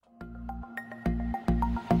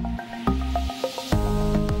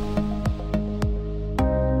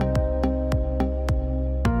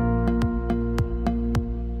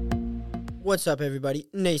What's up, everybody?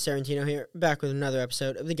 Nate Sarantino here, back with another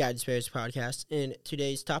episode of the Guided Spirits podcast, and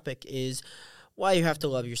today's topic is why you have to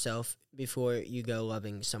love yourself before you go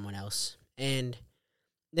loving someone else. And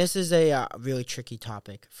this is a really tricky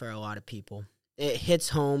topic for a lot of people. It hits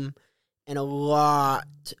home, and a lot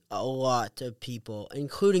of people,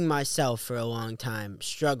 including myself for a long time,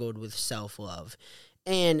 struggled with self-love.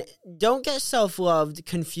 And don't get self-love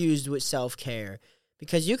confused with self-care,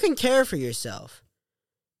 because you can care for yourself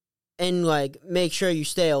and, make sure you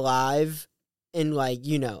stay alive and,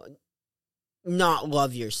 not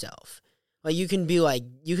love yourself. You can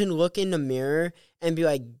look in the mirror and be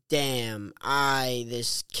like, damn,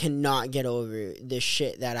 this cannot get over the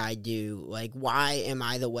shit that I do. Why am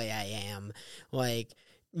I the way I am?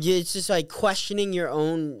 It's just, questioning your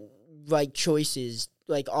own, choices,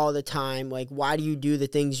 all the time. Why do you do the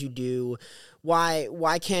things you do?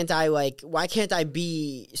 Why can't I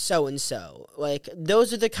be so-and-so?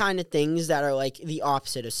 Those are the kind of things that are, the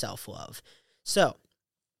opposite of self-love. So,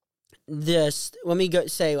 let me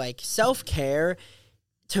say, self-care,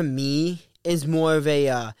 to me, is more of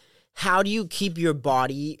a, how do you keep your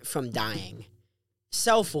body from dying?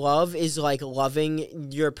 Self-love is,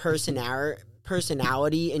 loving your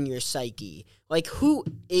personality and your psyche. Who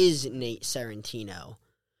is Nate Sarantino?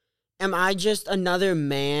 Am I just another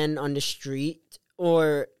man on the street,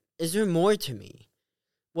 or is there more to me?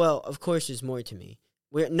 Well, of course there's more to me.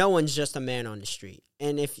 No one's just a man on the street.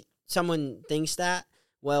 And if someone thinks that,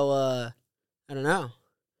 well, I don't know.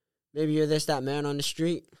 Maybe you're that man on the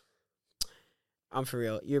street. I'm for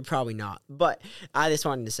real. You're probably not. But I just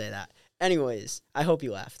wanted to say that. Anyways, I hope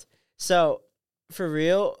you laughed. So, for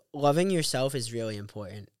real, loving yourself is really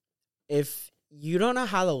important. If you don't know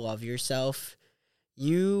how to love yourself,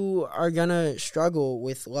 you are going to struggle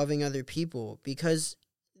with loving other people, because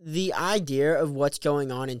the idea of what's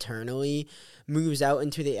going on internally moves out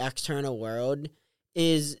into the external world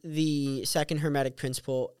is the second Hermetic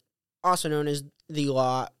principle, also known as the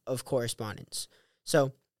law of correspondence.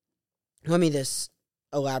 So, let me just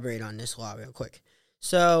elaborate on this law real quick.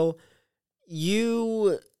 So,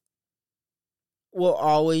 you will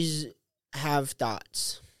always have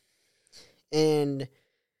thoughts, and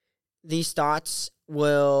these thoughts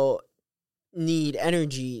will need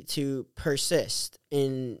energy to persist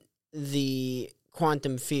in the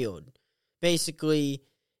quantum field. Basically,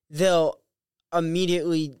 they'll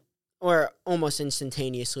immediately or almost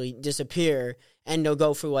instantaneously disappear, and they'll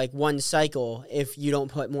go through one cycle if you don't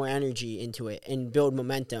put more energy into it and build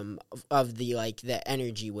momentum of the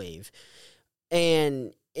energy wave.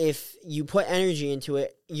 And if you put energy into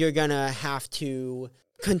it, you're gonna have to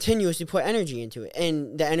continuously put energy into it,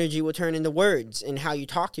 and the energy will turn into words and how you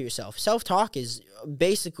talk to yourself. Self-talk is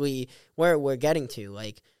basically where we're getting to.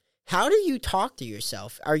 How do you talk to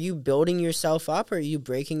yourself? Are you building yourself up, or are you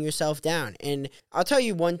breaking yourself down? And I'll tell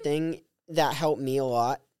you one thing that helped me a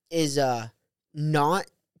lot is not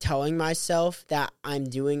telling myself that I'm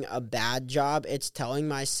doing a bad job. It's telling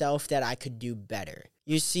myself that I could do better.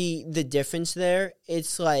 You see the difference there?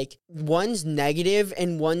 It's one's negative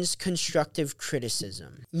and one's constructive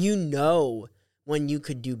criticism. You know when you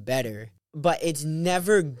could do better, but it's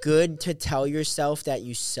never good to tell yourself that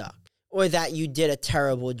you suck or that you did a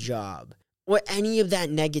terrible job or any of that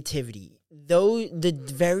negativity. Though the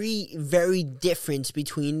very, very difference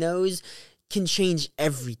between those can change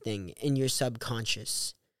everything in your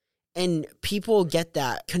subconscious. And people get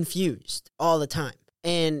that confused all the time.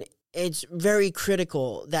 And it's very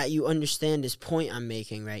critical that you understand this point I'm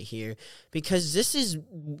making right here, because this is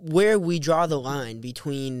where we draw the line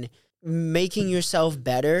between making yourself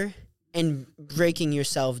better and breaking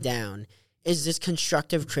yourself down, is this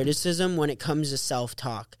constructive criticism when it comes to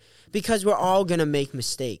self-talk. Because we're all going to make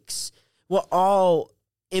mistakes. We're all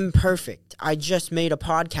imperfect. I just made a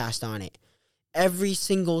podcast on it. Every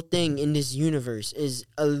single thing in this universe is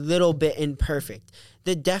a little bit imperfect.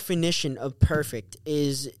 The definition of perfect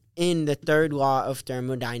is in the third law of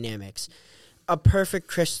thermodynamics. A perfect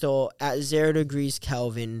crystal at 0 degrees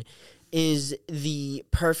Kelvin is the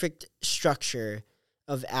perfect structure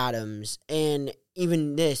of atoms. And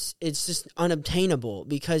even this, it's just unobtainable,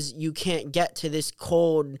 because you can't get to this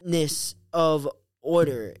coldness of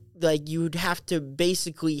order. You'd have to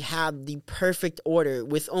basically have the perfect order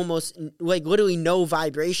with almost, literally no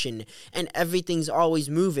vibration, and everything's always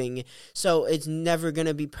moving, so it's never going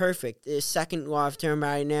to be perfect. The second law of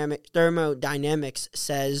thermodynamics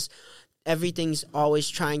says everything's always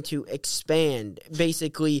trying to expand.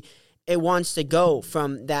 Basically, It wants to go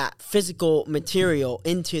from that physical material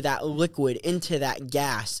into that liquid, into that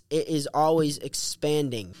gas. It is always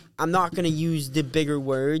expanding. I'm not going to use the bigger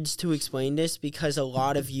words to explain this because a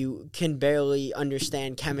lot of you can barely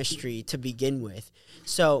understand chemistry to begin with.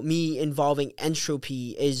 So me involving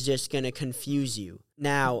entropy is just going to confuse you.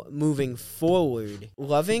 Now, moving forward,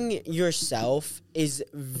 loving yourself is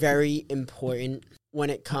very important when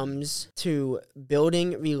it comes to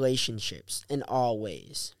building relationships in all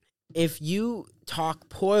ways. If you talk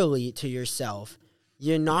poorly to yourself,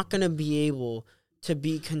 you're not going to be able to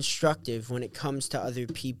be constructive when it comes to other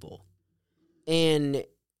people. And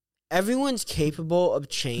everyone's capable of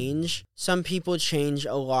change. Some people change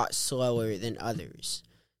a lot slower than others.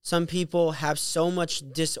 Some people have so much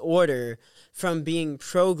disorder from being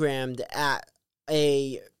programmed at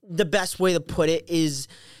the best way to put it is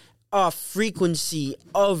a frequency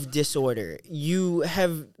of disorder. You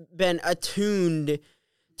have been attuned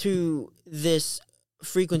to this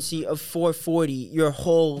frequency of 440 your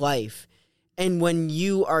whole life. And when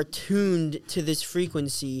you are tuned to this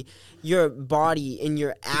frequency, your body and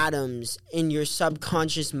your atoms in your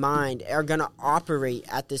subconscious mind are going to operate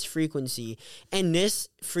at this frequency. And this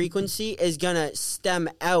frequency is going to stem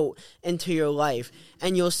out into your life.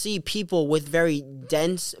 And you'll see people with very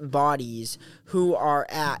dense bodies who are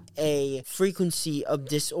at a frequency of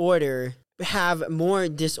disorder have more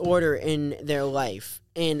disorder in their life.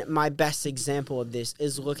 And my best example of this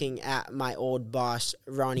is looking at my old boss,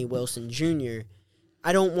 Ronnie Wilson Jr.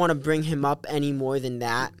 I don't want to bring him up any more than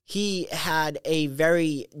that. He had a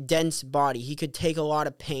very dense body. He could take a lot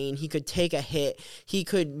of pain. He could take a hit. He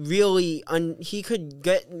could really,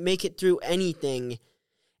 make it through anything.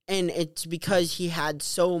 And it's because he had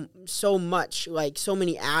so much, like, so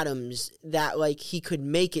many atoms that, like, he could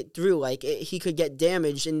make it through. Like, he could get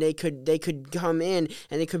damaged, and they could come in,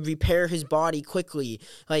 and they could repair his body quickly.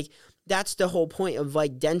 Like, that's the whole point of,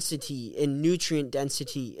 like, density and nutrient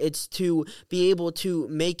density. It's to be able to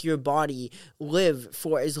make your body live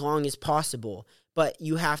for as long as possible. But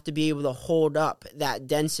you have to be able to hold up that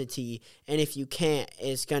density, and if you can't,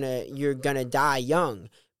 you're gonna die young.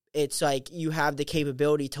 It's like you have the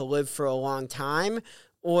capability to live for a long time,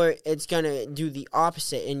 or it's going to do the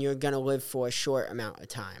opposite and you're going to live for a short amount of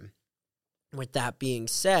time. With that being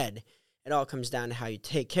said, it all comes down to how you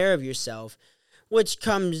take care of yourself, which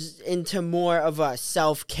comes into more of a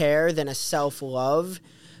self-care than a self-love.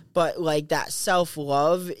 But, like, that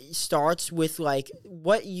self-love starts with, like,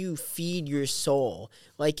 what you feed your soul,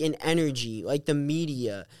 like, in energy, like the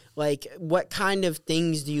media. Like, what kind of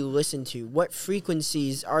things do you listen to? What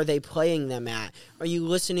frequencies are they playing them at? Are you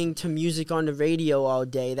listening to music on the radio all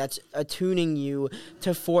day that's attuning you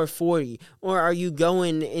to 440? Or are you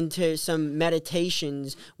going into some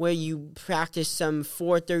meditations where you practice some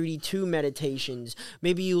 432 meditations?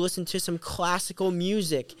 Maybe you listen to some classical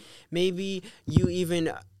music. Maybe you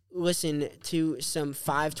even listen to some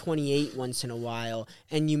 528 once in a while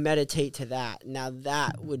and you meditate to that. Now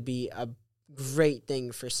that would be a great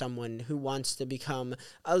thing for someone who wants to become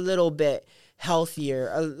a little bit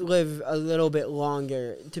healthier, live a little bit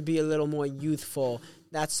longer, to be a little more youthful.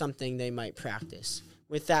 That's something they might practice.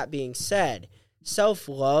 With that being said,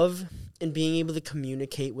 self-love and being able to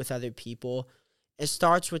communicate with other people, it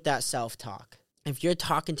starts with that self-talk. If you're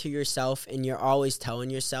talking to yourself and you're always telling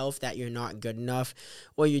yourself that you're not good enough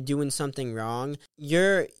or you're doing something wrong,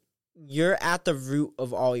 you're at the root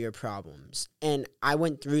of all your problems. And I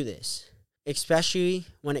went through this, especially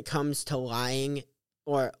when it comes to lying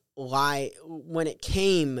when it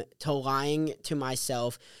came to lying to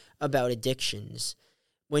myself about addictions.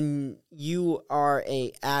 When you are an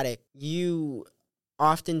addict, you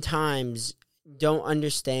oftentimes don't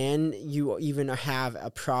understand you even have a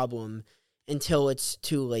problem until it's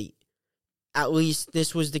too late. At least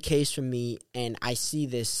this was the case for me, and I see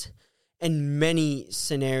this in many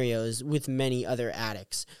scenarios with many other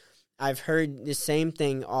addicts. I've heard the same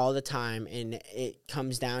thing all the time, and it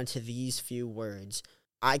comes down to these few words.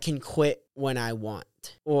 I can quit when I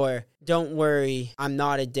want. Or, don't worry, I'm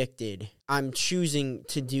not addicted. I'm choosing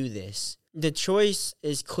to do this. The choice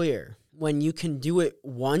is clear. When you can do it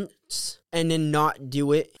once and then not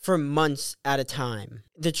do it for months at a time.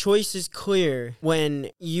 The choice is clear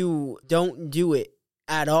when you don't do it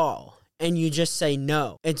at all and you just say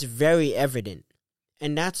no. It's very evident.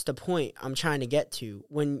 And that's the point I'm trying to get to.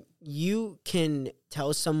 When you can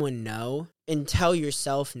tell someone no and tell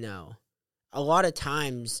yourself no, a lot of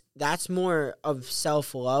times that's more of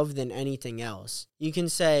self-love than anything else. You can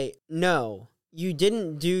say, no, you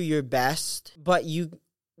didn't do your best, but you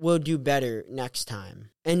will do better next time.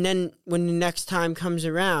 And then when the next time comes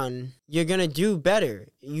around, you're going to do better.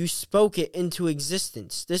 You spoke it into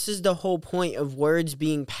existence. This is the whole point of words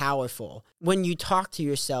being powerful. When you talk to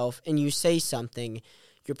yourself and you say something,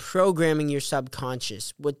 you're programming your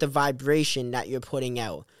subconscious with the vibration that you're putting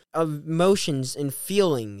out. Emotions and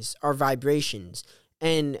feelings are vibrations,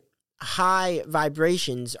 and high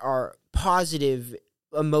vibrations are positive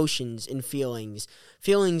emotions and feelings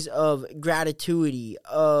of gratitude,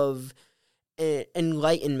 of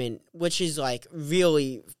enlightenment, which is like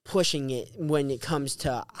really pushing it when it comes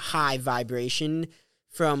to high vibration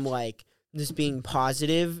from like this being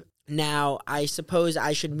positive. Now, I suppose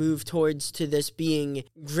I should move towards to this being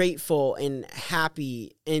grateful and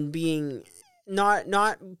happy and being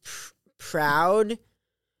not proud,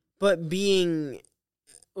 but being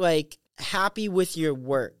like happy with your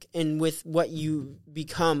work and with what you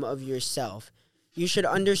become of yourself. You should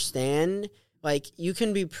understand, like, you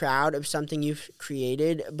can be proud of something you've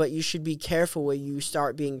created, but you should be careful where you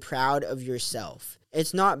start being proud of yourself.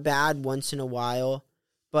 It's not bad once in a while,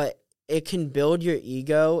 but it can build your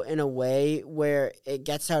ego in a way where it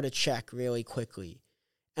gets out of check really quickly.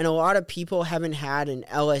 And a lot of people haven't had an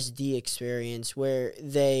LSD experience where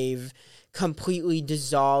they've completely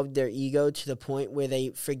dissolved their ego to the point where they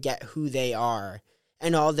forget who they are.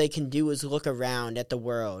 And all they can do is look around at the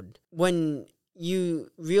world. When you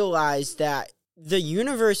realize that the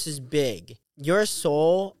universe is big, your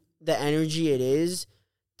soul, the energy it is,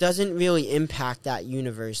 doesn't really impact that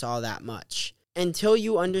universe all that much. Until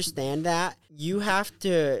you understand that, you have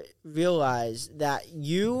to realize that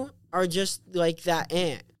you are just like that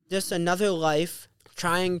ant. Just another life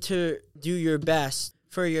trying to do your best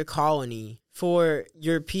for your colony, for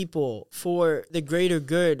your people, for the greater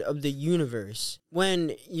good of the universe.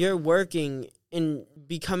 When you're working in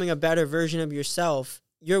becoming a better version of yourself,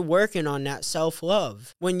 you're working on that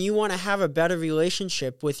self-love. When you want to have a better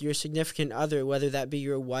relationship with your significant other, whether that be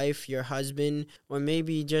your wife, your husband, or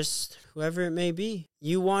maybe just whoever it may be,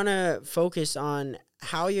 you want to focus on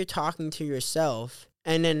how you're talking to yourself.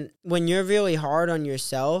 And then when you're really hard on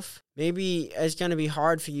yourself, maybe it's going to be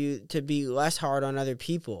hard for you to be less hard on other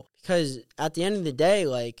people. Because at the end of the day,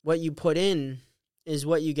 like, what you put in is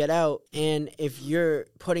what you get out. And if you're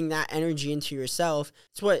putting that energy into yourself,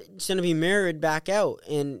 it's what's going to be mirrored back out.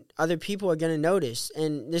 And other people are going to notice.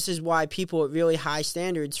 And this is why people with really high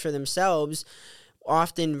standards for themselves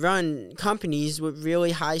often run companies with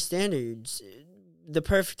really high standards. The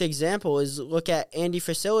perfect example is look at Andy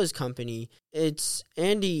Frisella's company.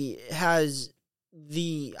 Andy has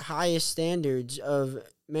the highest standards of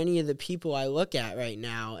many of the people I look at right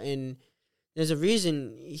now. And there's a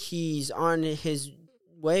reason he's on his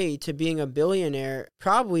way to being a billionaire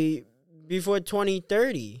probably before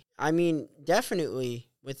 2030. I mean, definitely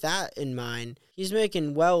with that in mind, he's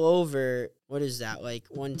making well over, what is that, like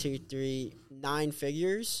 9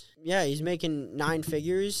 figures? Yeah, he's making 9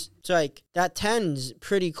 figures. So, like, that 10's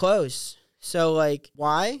pretty close. So, like,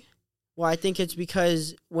 why? Well, I think it's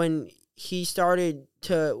because when he started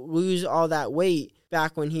to lose all that weight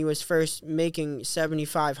back when he was first making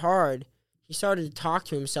 75 hard, he started to talk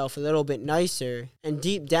to himself a little bit nicer, and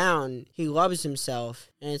deep down, he loves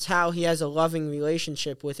himself, and it's how he has a loving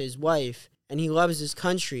relationship with his wife, and he loves his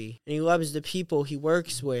country, and he loves the people he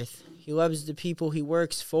works with. He loves the people he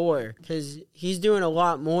works for, because he's doing a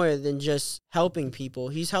lot more than just helping people.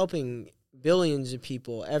 He's helping billions of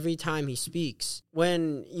people every time he speaks.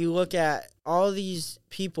 When you look at all these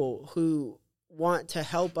people who want to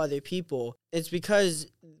help other people, it's because,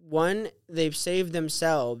 one, they've saved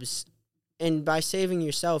themselves. And by saving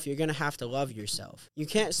yourself, you're going to have to love yourself. You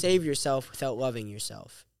can't save yourself without loving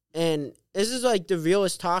yourself. And this is like the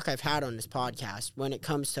realest talk I've had on this podcast when it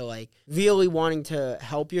comes to like really wanting to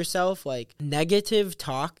help yourself. Like, negative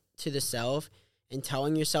talk to the self and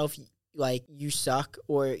telling yourself like you suck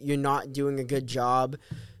or you're not doing a good job,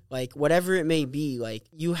 like whatever it may be, like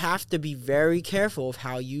you have to be very careful of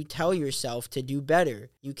how you tell yourself to do better.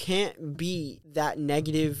 You can't be that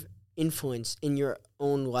negative influence in your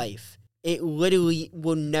own life. It literally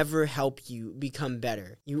will never help you become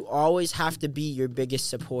better. You always have to be your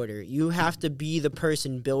biggest supporter. You have to be the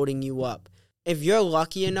person building you up. If you're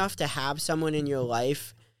lucky enough to have someone in your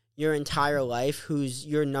life, your entire life, who's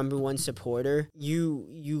your number one supporter, you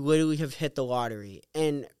literally have hit the lottery.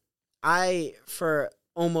 And I, for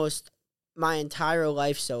almost my entire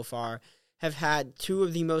life so far, have had two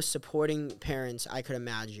of the most supporting parents I could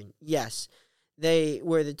imagine. Yes, they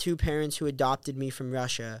were the two parents who adopted me from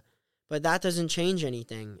Russia. But that doesn't change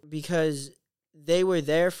anything because they were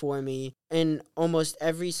there for me in almost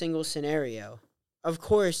every single scenario. Of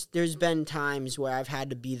course, there's been times where I've had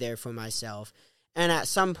to be there for myself. And at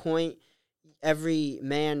some point, every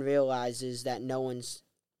man realizes that no one's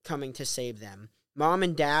coming to save them. Mom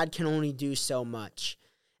and dad can only do so much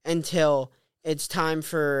until it's time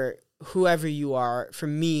for whoever you are, for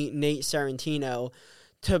me, Nate Sarantino,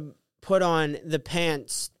 to put on the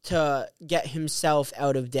pants to get himself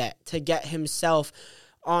out of debt, to get himself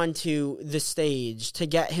onto the stage, to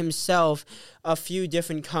get himself a few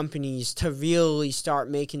different companies, to really start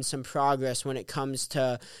making some progress when it comes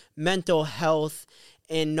to mental health,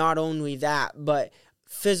 and not only that, but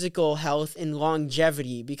physical health and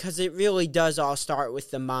longevity, because it really does all start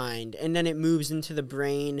with the mind, and then it moves into the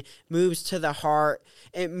brain, moves to the heart,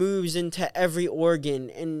 it moves into every organ,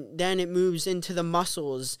 and then it moves into the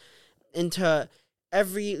muscles, into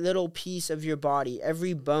every little piece of your body,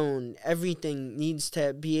 every bone, everything needs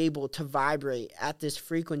to be able to vibrate at this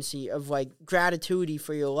frequency of like gratitude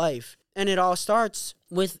for your life. And it all starts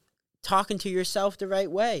with talking to yourself the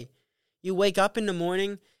right way. You wake up in the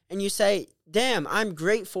morning and you say, damn, I'm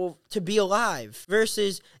grateful to be alive,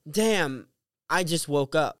 versus, damn, I just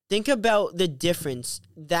woke up. Think about the difference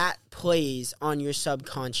that plays on your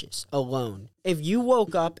subconscious alone. If you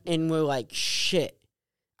woke up and were like, shit,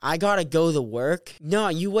 I gotta go to work. No,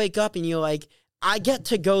 you wake up and you're like, I get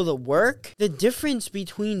to go to work. The difference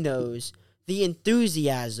between those, the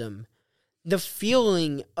enthusiasm, the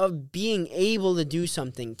feeling of being able to do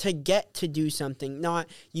something, to get to do something, not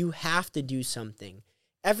you have to do something.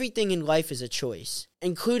 Everything in life is a choice,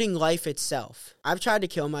 including life itself. I've tried to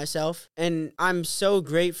kill myself, and I'm so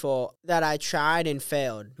grateful that I tried and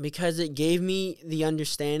failed, because it gave me the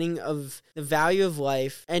understanding of the value of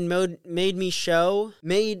life and made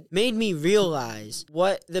me realize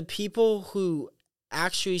what the people who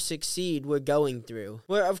actually succeed were going through.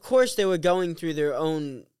 Well, of course, they were going through their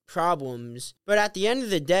own problems, but at the end of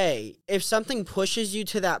the day, if something pushes you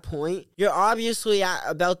to that point, you're obviously at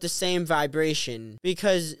about the same vibration,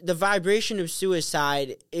 because the vibration of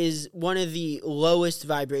suicide is one of the lowest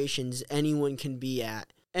vibrations anyone can be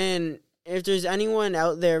at. And if there's anyone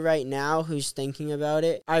out there right now who's thinking about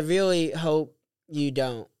it, I really hope you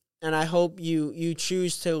don't. And I hope you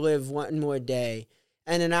choose to live one more day.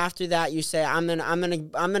 And then after that you say, I'm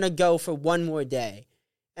gonna go for one more day.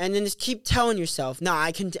 And then just keep telling yourself, no,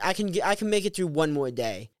 I can make it through one more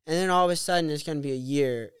day. And then all of a sudden it's going to be a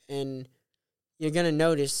year, and you're going to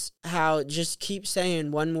notice how just keep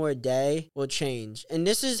saying one more day will change. And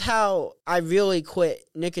this is how I really quit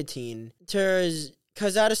nicotine. Because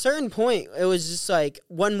at a certain point, it was just like,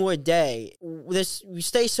 one more day. You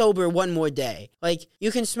stay sober one more day. Like, you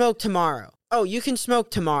can smoke tomorrow. Oh, you can smoke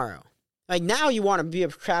tomorrow. Like, now you want to be a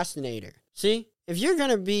procrastinator. See? If you're going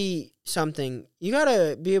to be something, you got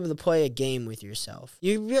to be able to play a game with yourself.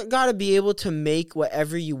 You got to be able to make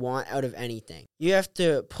whatever you want out of anything. You have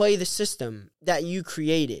to play the system that you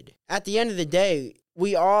created. At the end of the day,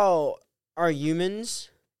 we all are humans.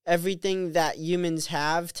 Everything that humans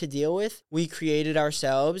have to deal with, we created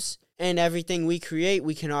ourselves. And everything we create,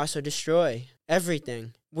 we can also destroy.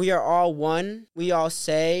 Everything. We are all one. We all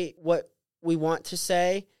say what we want to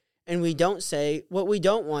say, and we don't say what we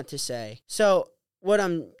don't want to say. So what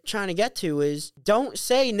I'm trying to get to is, don't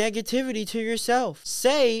say negativity to yourself.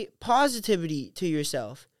 Say positivity to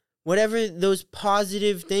yourself. Whatever those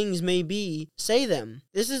positive things may be, say them.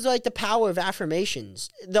 This is like the power of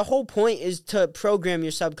affirmations. The whole point is to program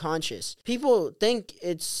your subconscious. People think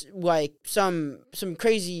it's like some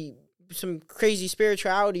crazy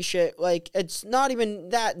spirituality shit. Like, it's not even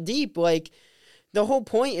that deep. Like, the whole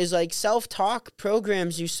point is, like, self-talk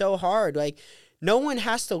programs you so hard. Like, no one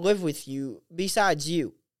has to live with you besides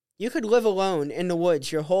you. You could live alone in the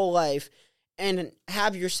woods your whole life and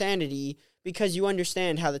have your sanity because you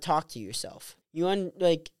understand how to talk to yourself.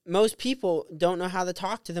 Most people don't know how to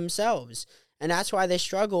talk to themselves, and that's why they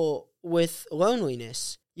struggle with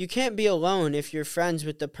loneliness. You can't be alone if you're friends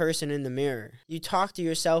with the person in the mirror. You talk to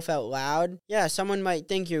yourself out loud. Yeah, someone might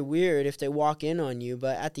think you're weird if they walk in on you,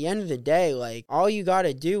 but at the end of the day, like, all you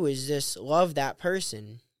gotta do is just love that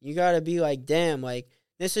person. You gotta be like, damn, like,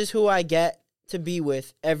 this is who I get to be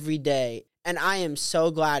with every day, and I am so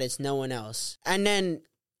glad it's no one else. And then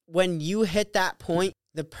when you hit that point,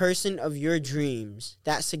 the person of your dreams,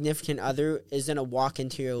 that significant other, is gonna walk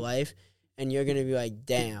into your life, and you're gonna be like,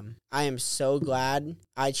 damn, I am so glad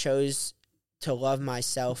I chose to love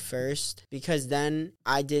myself first, because then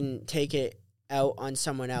I didn't take it out on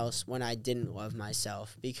someone else when I didn't love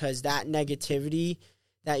myself. Because that negativity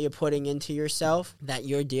that you're putting into yourself, that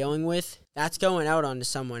you're dealing with, that's going out onto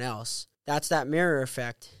someone else. That's that mirror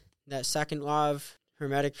effect, that second law of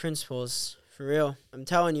hermetic principles, for real. I'm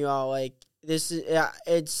telling you all, like,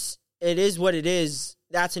 it is what it is.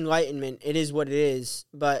 that's enlightenment. It is what it is.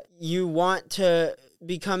 But you want to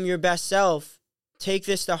become your best self. Take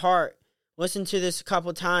this to heart. Listen to this a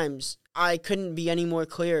couple times. I couldn't be any more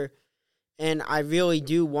clear. And I really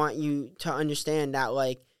do want you to understand that,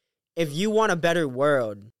 like, if you want a better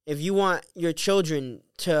world, if you want your children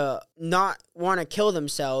to not want to kill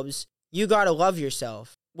themselves, you got to love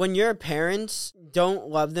yourself. When your parents don't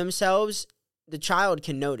love themselves, the child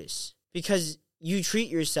can notice because you treat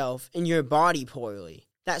yourself and your body poorly.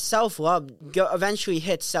 That self-love eventually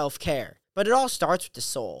hits self-care. But it all starts with the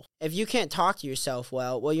soul. If you can't talk to yourself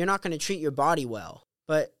well, you're not going to treat your body well.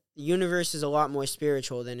 But the universe is a lot more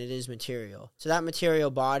spiritual than it is material. So that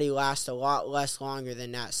material body lasts a lot less longer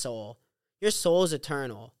than that soul. Your soul is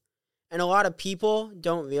eternal. And a lot of people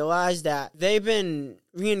don't realize that they've been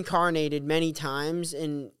reincarnated many times,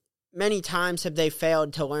 and many times have they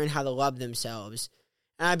failed to learn how to love themselves.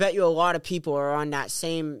 And I bet you a lot of people are on that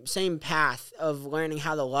same path of learning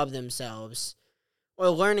how to love themselves or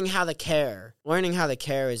learning how to care. Learning how to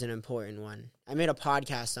care is an important one. I made a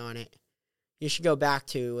podcast on it. You should go back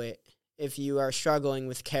to it if you are struggling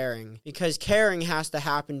with caring, because caring has to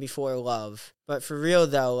happen before love. But for real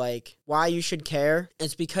though, like, why you should care,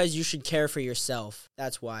 it's because you should care for yourself.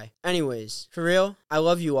 That's why. Anyways, for real, I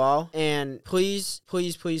love you all, and please,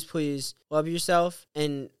 please, please, please love yourself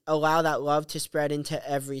and allow that love to spread into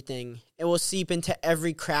everything. It will seep into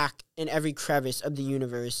every crack and every crevice of the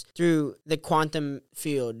universe through the quantum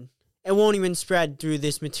field. It won't even spread through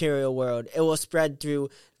this material world. It will spread through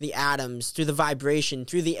the atoms, through the vibration,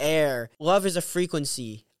 through the air. Love is a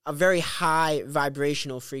frequency, a very high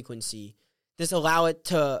vibrational frequency. Just allow it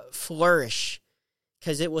to flourish,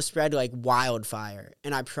 because it will spread like wildfire.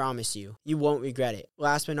 And I promise you, you won't regret it.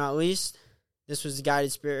 Last but not least, this was the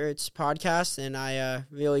Guided Spirits podcast, and I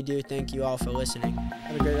really do thank you all for listening.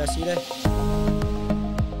 Have a great rest of your day.